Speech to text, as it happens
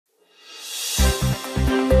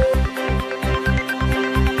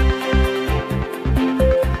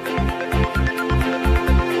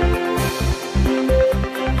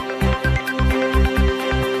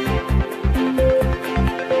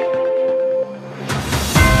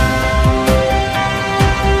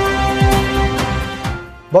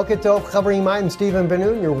Boker Tov, Chavrim, I'm Stephen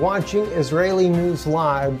Ben-Nun. You're watching Israeli News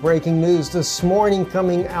Live. Breaking news this morning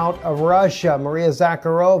coming out of Russia. Maria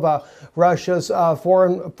Zakharova, Russia's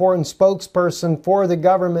foreign spokesperson for the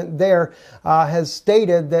government there, has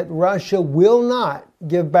stated that Russia will not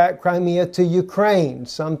give back Crimea to Ukraine,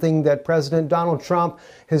 something that President Donald Trump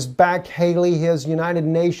has backed Haley, his United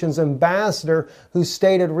Nations ambassador, who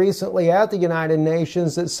stated recently at the United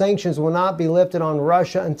Nations that sanctions will not be lifted on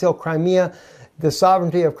Russia until the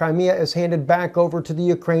sovereignty of Crimea is handed back over to the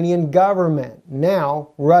Ukrainian government. Now,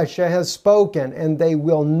 Russia has spoken, and they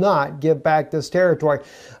will not give back this territory.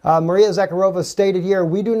 Maria Zakharova stated here,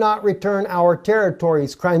 "We do not return our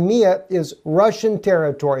territories. Crimea is Russian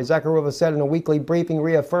territory." Zakharova said in a weekly briefing,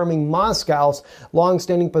 reaffirming Moscow's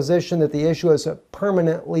longstanding position that the issue is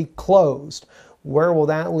permanently closed. Where will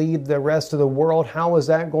that leave the rest of the world? How is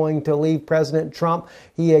that going to leave President Trump?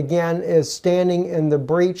 He again is standing in the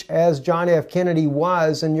breach as John F. Kennedy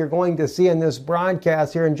was, and you're going to see in this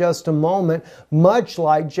broadcast here in just a moment, much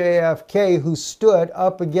like JFK, who stood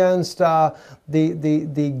up against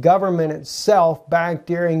the government itself back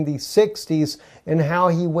during the 60s, and how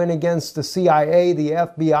he went against the CIA, the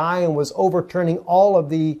FBI, and was overturning all of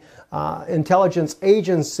the intelligence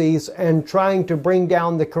agencies and trying to bring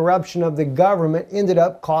down the corruption of the government, ended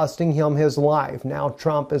up costing him his life. Now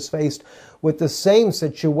Trump is faced with the same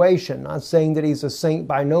situation. Not saying that he's a saint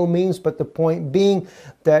by no means, but the point being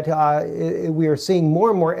that we are seeing more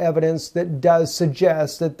and more evidence that does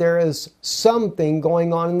suggest that there is something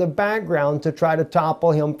going on in the background to try to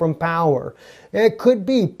topple him from power. It could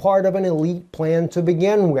be part of an elite plan to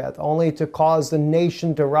begin with, only to cause the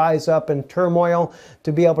nation to rise up in turmoil,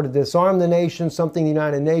 to be able to disarm the nation, something the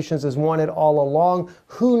United Nations has wanted all along.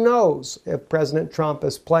 Who knows if President Trump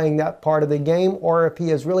is playing that part of the game, or if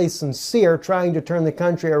he is really sincere trying to turn the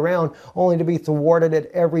country around, only to be thwarted at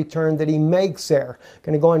every turn that he makes there.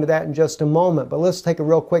 Going to go into that in just a moment, but let's take a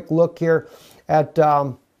real quick look here at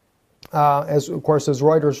as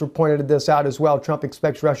Reuters pointed this out as well. Trump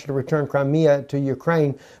expects Russia to return Crimea to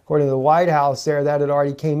Ukraine. According to the White House there, that had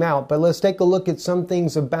already came out. But let's take a look at some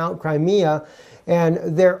things about Crimea and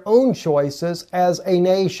their own choices as a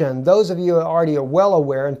nation. Those of you who already are well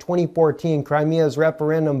aware, in 2014, Crimea's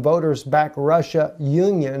referendum, voters back Russia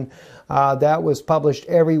Union. That was published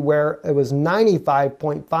everywhere. It was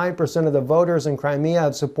 95.5% of the voters in Crimea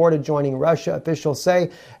have supported joining Russia, officials say,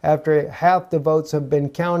 after half the votes have been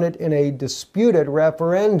counted in a disputed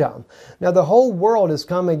referendum. Now, the whole world has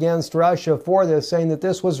come against Russia for this, saying that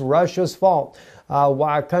this was Russia's fault.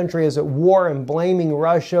 Why a country is at war and blaming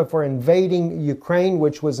Russia for invading Ukraine,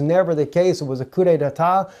 which was never the case. It was a coup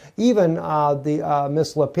d'etat. Even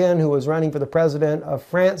Miss Le Pen, who was running for the president of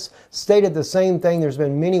France, stated the same thing. There's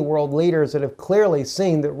been many world leaders that have clearly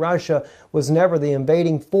seen that Russia was never the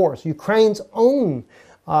invading force. Ukraine's own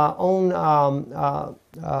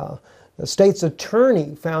the state's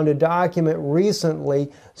attorney found a document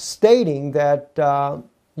recently stating that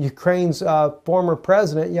Ukraine's former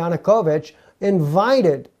president, Yanukovych,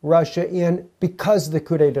 invited Russia in because of the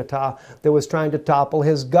coup d'etat that was trying to topple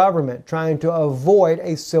his government, trying to avoid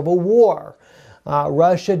a civil war.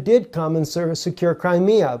 Russia did come and secure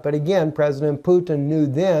Crimea, but again, President Putin knew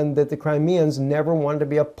then that the Crimeans never wanted to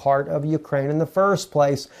be a part of Ukraine in the first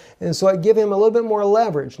place, and so it gave him a little bit more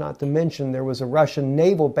leverage, not to mention there was a Russian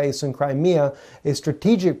naval base in Crimea, a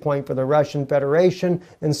strategic point for the Russian Federation,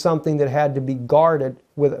 and something that had to be guarded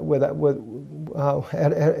at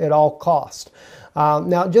all cost.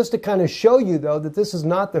 Now, just to kind of show you, though, that this is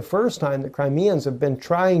not the first time that Crimeans have been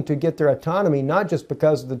trying to get their autonomy, not just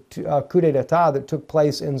because of the coup d'etat that took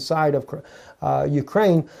place inside of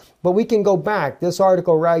Ukraine, but we can go back. This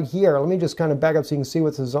article right here, let me just kind of back up so you can see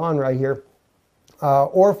what this is on right here.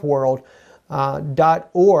 refworld.org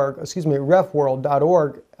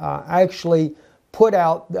actually put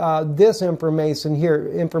out this information here,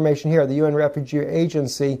 the UN Refugee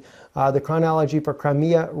Agency, the chronology for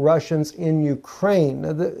Crimea, Russians in Ukraine.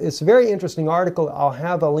 It's a very interesting article. I'll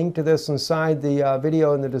have a link to this inside the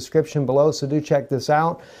video in the description below, so do check this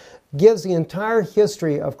out. Gives the entire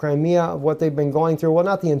history of Crimea, of what they've been going through. Well,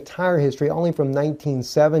 not the entire history, only from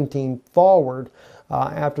 1917 forward,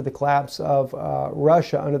 after the collapse of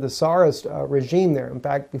Russia under the Tsarist regime there. In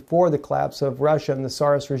fact, before the collapse of Russia and the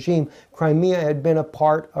Tsarist regime, Crimea had been a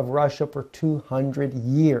part of Russia for 200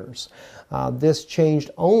 years. This changed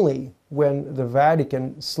only when the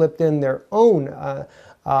Vatican slipped in their own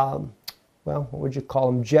well, what would you call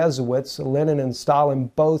them, Jesuits. Lenin and Stalin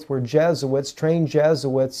both were Jesuits, trained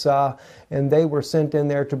Jesuits, and they were sent in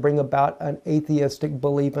there to bring about an atheistic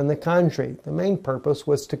belief in the country. The main purpose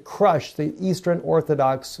was to crush the Eastern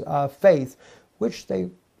Orthodox faith, which they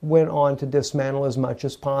went on to dismantle as much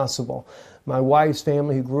as possible. My wife's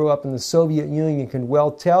family, who grew up in the Soviet Union, can well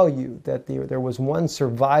tell you that there was one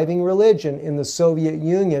surviving religion in the Soviet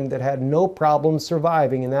Union that had no problem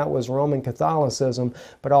surviving, and that was Roman Catholicism,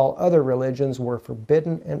 but all other religions were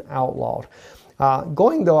forbidden and outlawed. I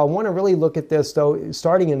want to really look at this, though.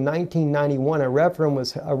 Starting in 1991,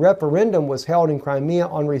 a referendum was held in Crimea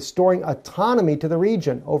on restoring autonomy to the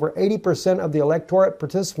region. Over 80% of the electorate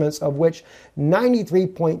participants, of which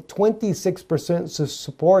 93.26%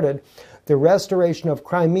 supported the restoration of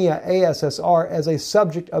Crimea, ASSR, as a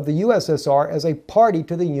subject of the USSR as a party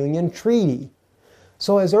to the Union Treaty.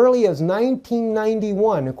 So as early as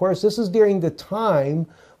 1991, of course, this is during the time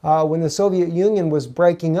when the Soviet Union was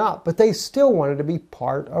breaking up, but they still wanted to be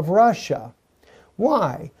part of Russia.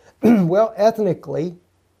 Why? Well, ethnically,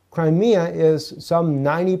 Crimea is some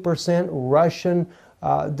 90% Russian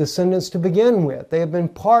descendants to begin with. They have been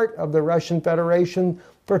part of the Russian Federation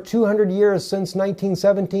for 200 years, since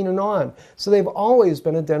 1917 and on. So they've always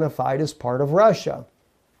been identified as part of Russia,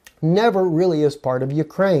 never really as part of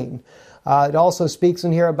Ukraine. It also speaks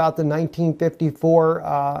in here about the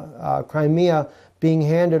 1954 Crimea being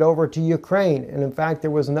handed over to Ukraine. And in fact,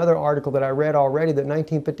 there was another article that I read already that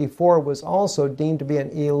 1954 was also deemed to be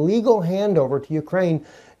an illegal handover to Ukraine.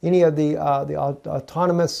 Any of the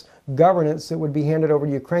autonomous governance that would be handed over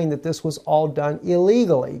to Ukraine, that this was all done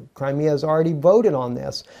illegally. Crimea has already voted on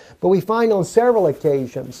this. But we find on several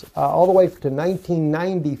occasions, all the way to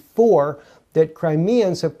 1994, that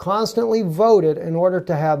Crimeans have constantly voted in order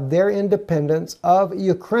to have their independence of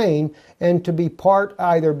Ukraine and to be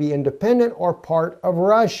either be independent or part of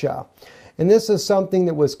Russia. And this is something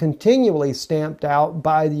that was continually stamped out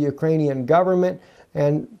by the Ukrainian government,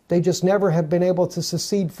 and they just never have been able to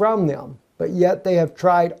secede from them. But yet they have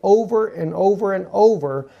tried over and over and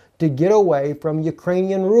over to get away from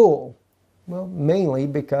Ukrainian rule. Well, mainly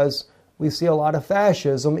because we see a lot of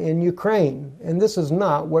fascism in Ukraine. And this is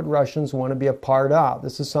not what Russians want to be a part of.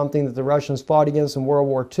 This is something that the Russians fought against in World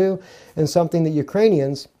War II, and something that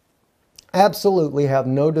Ukrainians absolutely have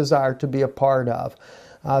no desire to be a part of.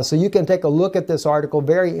 So you can take a look at this article.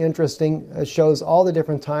 Very interesting. It shows all the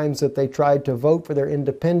different times that they tried to vote for their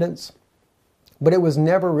independence. But it was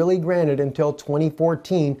never really granted until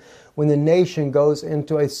 2014, when the nation goes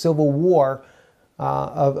into a civil war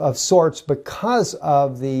of sorts because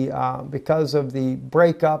of the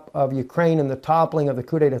breakup of Ukraine and the toppling of the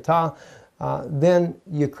coup d'etat. Then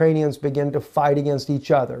Ukrainians begin to fight against each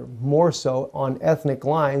other, more so on ethnic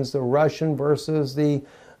lines, the Russian versus the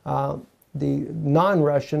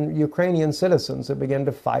non-Russian Ukrainian citizens that begin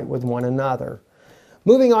to fight with one another.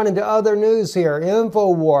 Moving on into other news here,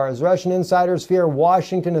 InfoWars. Russian insiders fear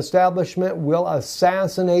Washington establishment will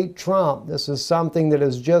assassinate Trump. This is something that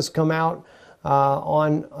has just come out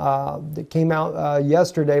that came out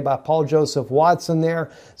yesterday by Paul Joseph Watson there.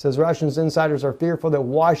 It says Russian insiders are fearful that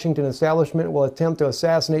Washington establishment will attempt to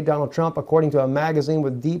assassinate Donald Trump, according to a magazine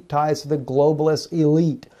with deep ties to the globalist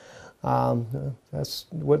elite.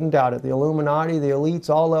 Wouldn't doubt it. The Illuminati, the elites,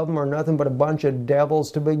 all of them are nothing but a bunch of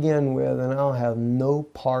devils to begin with, and I'll have no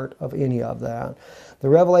part of any of that. The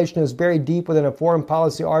revelation is buried deep within a foreign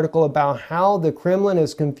policy article about how the Kremlin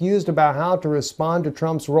is confused about how to respond to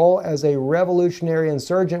Trump's role as a revolutionary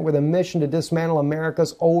insurgent with a mission to dismantle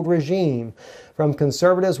America's old regime. From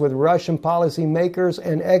conservatives with Russian policy makers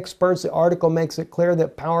and experts, the article makes it clear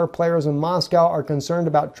that power players in Moscow are concerned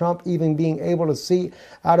about Trump even being able to see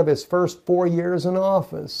out of his first 4 years in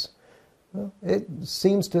office. Well, it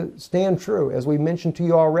seems to stand true, as we mentioned to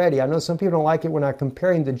you already. I know some people don't like it when I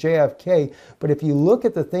compare him to JFK, but if you look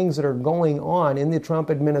at the things that are going on in the Trump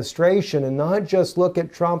administration and not just look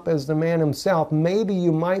at Trump as the man himself, maybe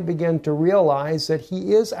you might begin to realize that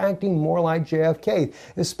he is acting more like JFK,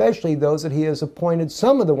 especially those that he has appointed,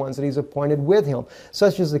 some of the ones that he's appointed with him,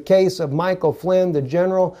 such as the case of Michael Flynn, the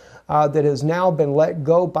general that has now been let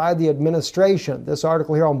go by the administration. This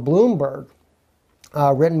article here on Bloomberg,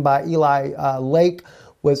 written by Eli Lake,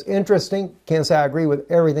 was interesting. Can't say I agree with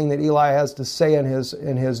everything that Eli has to say in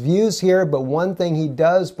his views here, but one thing he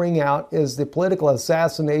does bring out is the political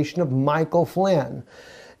assassination of Michael Flynn.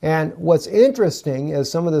 And what's interesting is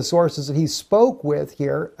some of the sources that he spoke with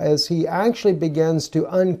here, as he actually begins to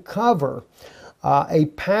uncover a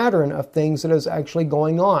pattern of things that is actually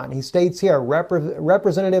going on. He states here,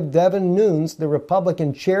 Representative Devin Nunes, the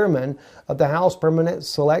Republican chairman of the House Permanent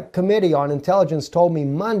Select Committee on Intelligence, told me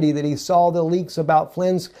Monday that he saw the leaks about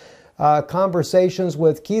Flynn's conversations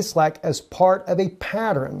with Kislyak as part of a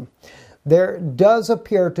pattern. There does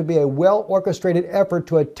appear to be a well-orchestrated effort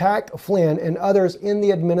to attack Flynn and others in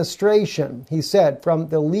the administration, he said, from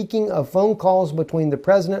the leaking of phone calls between the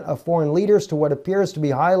president of foreign leaders to what appears to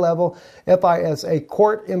be high-level FISA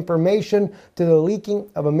court information to the leaking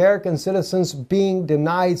of American citizens being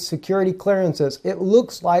denied security clearances. It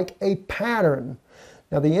looks like a pattern.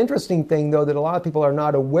 Now, the interesting thing, though, that a lot of people are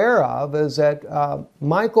not aware of is that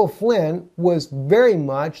Michael Flynn was very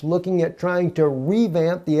much looking at trying to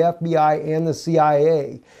revamp the FBI and the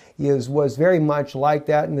CIA. He was very much like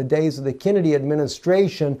that in the days of the Kennedy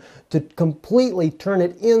administration, to completely turn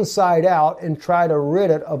it inside out and try to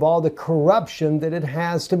rid it of all the corruption that it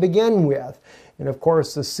has to begin with. And of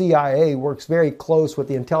course, the CIA works very close with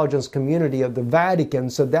the intelligence community of the Vatican,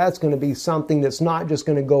 so that's going to be something that's not just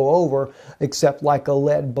going to go over except like a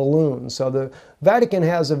lead balloon. So the Vatican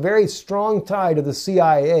has a very strong tie to the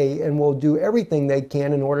CIA and will do everything they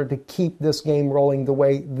can in order to keep this game rolling the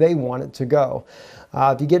way they want it to go.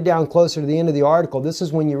 If you get down closer to the end of the article, this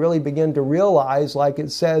is when you really begin to realize, like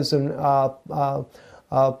it says in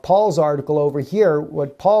Paul's article over here,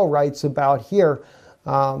 what Paul writes about here,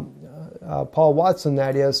 Paul Watson,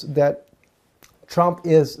 that is, that Trump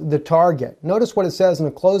is the target. Notice what it says in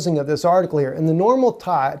the closing of this article here. In the normal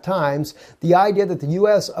times, the idea that the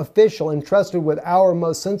U.S. official entrusted with our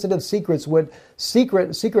most sensitive secrets would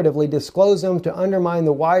secretively disclose them to undermine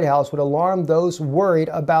the White House would alarm those worried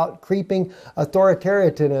about creeping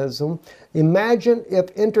authoritarianism. Imagine if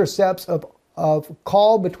intercepts of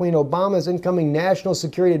call between Obama's incoming national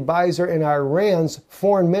security advisor and Iran's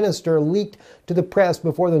foreign minister leaked to the press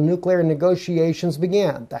before the nuclear negotiations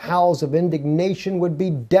began. The howls of indignation would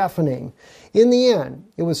be deafening. In the end,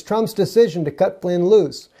 it was Trump's decision to cut Flynn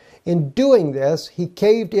loose. In doing this, he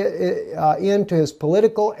caved in to his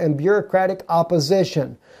political and bureaucratic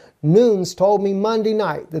opposition. Nunes told me Monday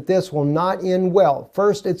night that this will not end well.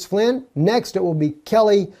 First it's Flynn, next it will be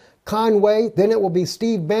Kelly Conway, then it will be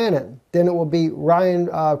Steve Bannon, then it will be Ryan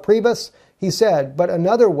Priebus. He said, but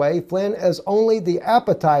another way, Flynn is only the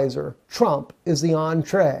appetizer. Trump is the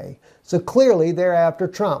entree. So clearly they're after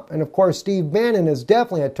Trump. And of course, Steve Bannon is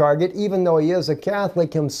definitely a target, even though he is a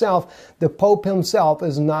Catholic himself. The Pope himself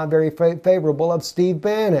is not very favorable of Steve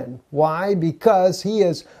Bannon. Why? Because he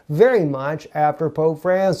is very much after Pope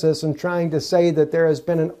Francis and trying to say that there has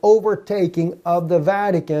been an overtaking of the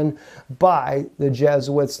Vatican by the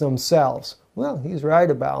Jesuits themselves. Well, he's right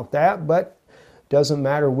about that, but doesn't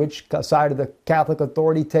matter which side of the Catholic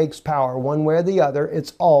authority takes power. One way or the other,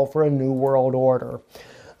 it's all for a new world order.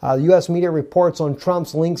 U.S. media reports on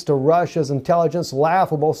Trump's links to Russia's intelligence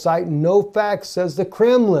laughable, citing no facts, says the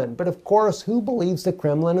Kremlin. But of course, who believes the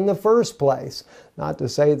Kremlin in the first place? Not to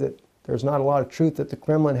say that there's not a lot of truth that the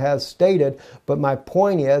Kremlin has stated, but my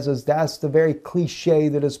point is that's the very cliche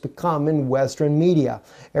that has become in Western media.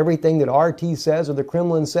 Everything that RT says or the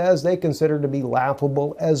Kremlin says, they consider to be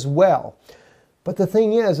laughable as well. But the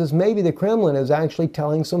thing is maybe the Kremlin is actually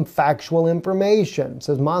telling some factual information. It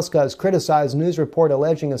says Moscow has criticized a news report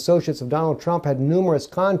alleging associates of Donald Trump had numerous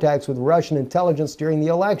contacts with Russian intelligence during the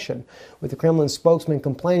election, with the Kremlin spokesman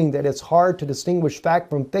complaining that it's hard to distinguish fact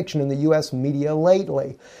from fiction in the U.S. media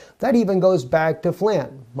lately. That even goes back to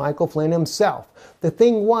Flynn, Michael Flynn himself. The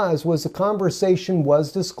thing was the conversation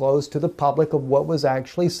was disclosed to the public of what was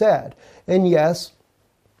actually said. And yes,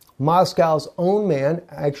 Moscow's own man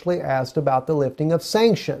actually asked about the lifting of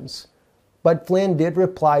sanctions, but Flynn did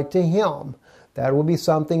reply to him. That will be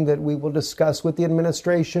something that we will discuss with the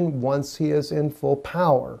administration once he is in full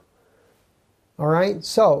power. All right,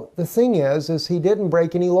 so the thing is he didn't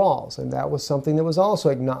break any laws, and that was something that was also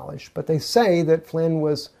acknowledged. But they say that Flynn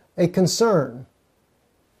was a concern.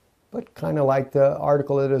 But kind of like the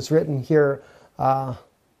article that is written here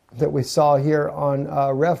that we saw here on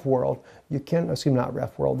Ref World. Not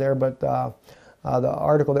Ref World there, but the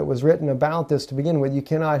article that was written about this to begin with, you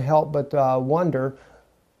cannot help but wonder,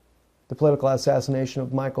 the political assassination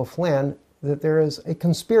of Michael Flynn, that there is a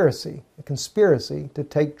conspiracy to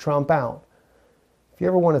take Trump out. If you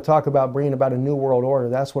ever want to talk about bringing about a new world order,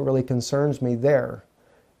 that's what really concerns me there.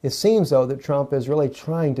 It seems, though, that Trump is really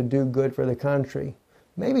trying to do good for the country.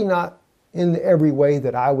 Maybe not in every way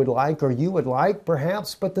that I would like or you would like,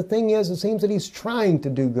 perhaps, but the thing is, it seems that he's trying to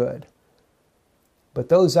do good. But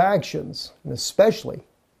those actions, and especially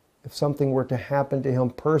if something were to happen to him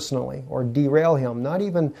personally or derail him, not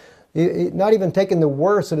even taking the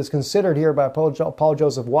worst that is considered here by Paul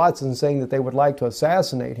Joseph Watson, saying that they would like to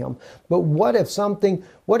assassinate him, but what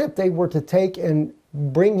if they were to take and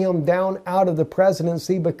bring him down out of the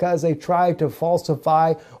presidency because they tried to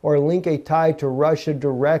falsify or link a tie to Russia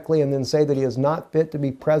directly and then say that he is not fit to be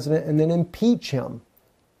president and then impeach him?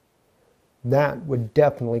 That would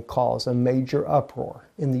definitely cause a major uproar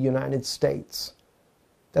in the United States.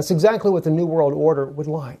 That's exactly what the New World Order would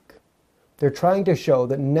like. They're trying to show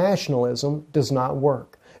that nationalism does not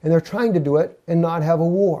work. And they're trying to do it and not have a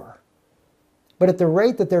war. But at the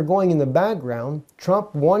rate that they're going in the background,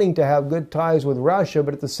 Trump wanting to have good ties with Russia,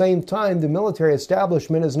 but at the same time, the military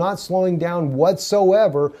establishment is not slowing down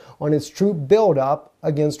whatsoever on its troop buildup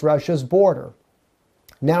against Russia's border.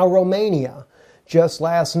 Now Romania. Just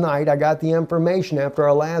last night, I got the information after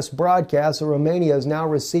our last broadcast that Romania has now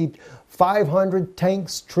received 500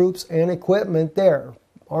 tanks, troops, and equipment there.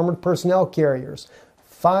 Armored personnel carriers.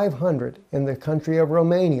 500 in the country of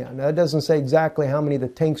Romania. Now, that doesn't say exactly how many the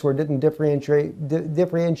tanks were. It didn't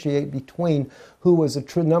differentiate between who was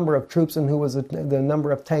the number of troops and who was the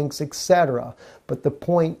number of tanks, etc. But the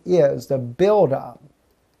point is the buildup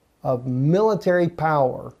of military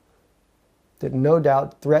power that no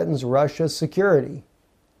doubt threatens Russia's security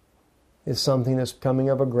is something that's becoming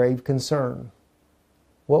of a grave concern.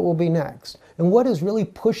 What will be next? And what is really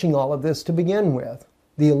pushing all of this to begin with?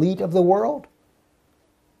 The elite of the world?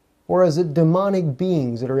 Or is it demonic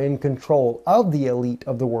beings that are in control of the elite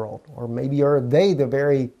of the world? Or maybe are they the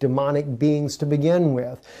very demonic beings to begin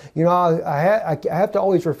with? You know, I have to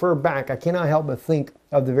always refer back. I cannot help but think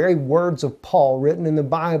of the very words of Paul written in the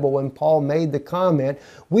Bible when Paul made the comment,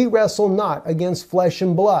 "We wrestle not against flesh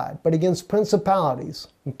and blood, but against principalities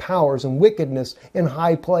and powers and wickedness in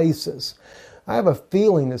high places." I have a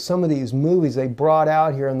feeling that some of these movies they brought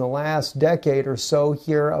out here in the last decade or so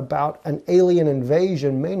here about an alien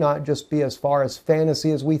invasion may not just be as far as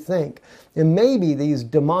fantasy as we think. And maybe these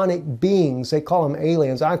demonic beings, they call them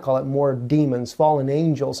aliens, I call it more demons, fallen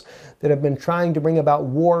angels, that have been trying to bring about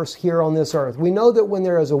wars here on this earth. We know that when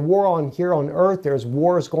there is a war here on earth, there's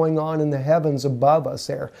wars going on in the heavens above us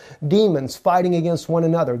there. Demons fighting against one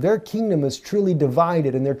another. Their kingdom is truly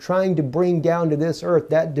divided, and they're trying to bring down to this earth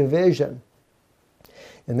that division.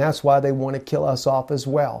 And that's why they want to kill us off as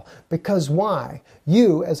well. Because why?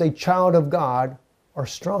 You, as a child of God, are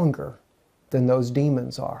stronger than those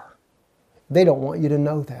demons are. They don't want you to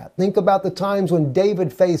know that. Think about the times when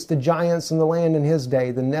David faced the giants in the land in his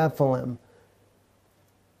day, the Nephilim.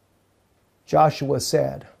 Joshua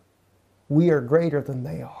said, "We are greater than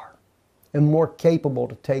they are and more capable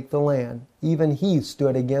to take the land." Even he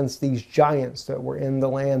stood against these giants that were in the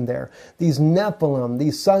land there. These Nephilim,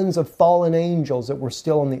 these sons of fallen angels that were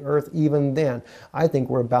still on the earth even then. I think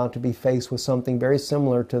we're about to be faced with something very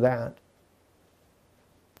similar to that.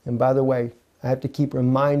 And by the way, I have to keep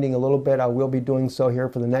reminding a little bit. I will be doing so here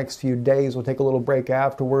for the next few days. We'll take a little break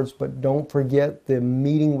afterwards, but don't forget the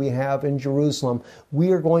meeting we have in Jerusalem.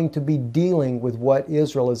 We are going to be dealing with what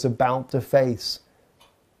Israel is about to face.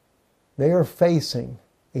 They are facing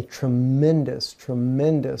a tremendous,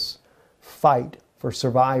 tremendous fight for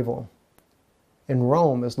survival. And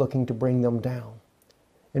Rome is looking to bring them down.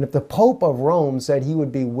 And if the Pope of Rome said he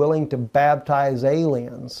would be willing to baptize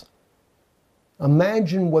aliens,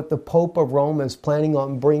 imagine what the Pope of Rome is planning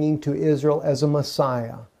on bringing to Israel as a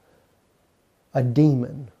Messiah. A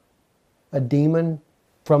demon. A demon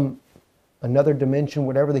from another dimension,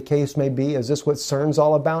 whatever the case may be. Is this what CERN's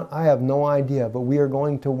all about? I have no idea, but we are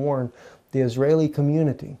going to warn the Israeli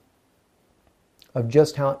community of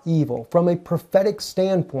just how evil. From a prophetic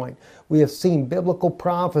standpoint, we have seen biblical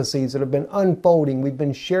prophecies that have been unfolding. We've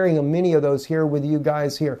been sharing many of those here with you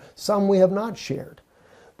guys here. Some we have not shared,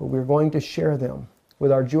 but we're going to share them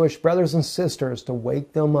with our Jewish brothers and sisters to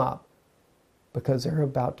wake them up because they're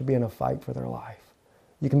about to be in a fight for their life.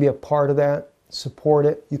 You can be a part of that. Support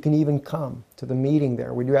it. You can even come to the meeting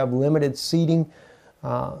there. We do have limited seating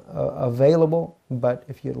available, but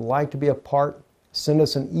if you'd like to be a part, send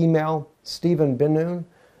us an email,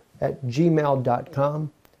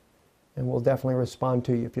 stephenbenoon@gmail.com, and we'll definitely respond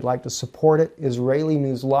to you. If you'd like to support it,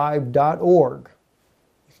 IsraeliNewsLive.org.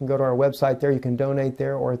 You can go to our website there, you can donate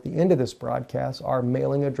there, or at the end of this broadcast, our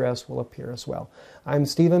mailing address will appear as well. I'm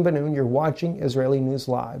Stephen Benoon. You're watching Israeli News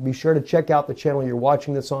Live. Be sure to check out the channel you're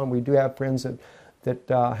watching this on. We do have friends that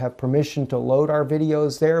have permission to load our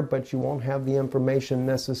videos there, but you won't have the information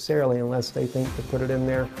necessarily unless they think to put it in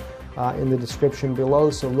there in the description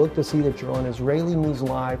below. So look to see that you're on Israeli News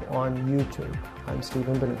Live on YouTube. I'm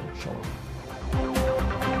Stephen Benoon. Shalom.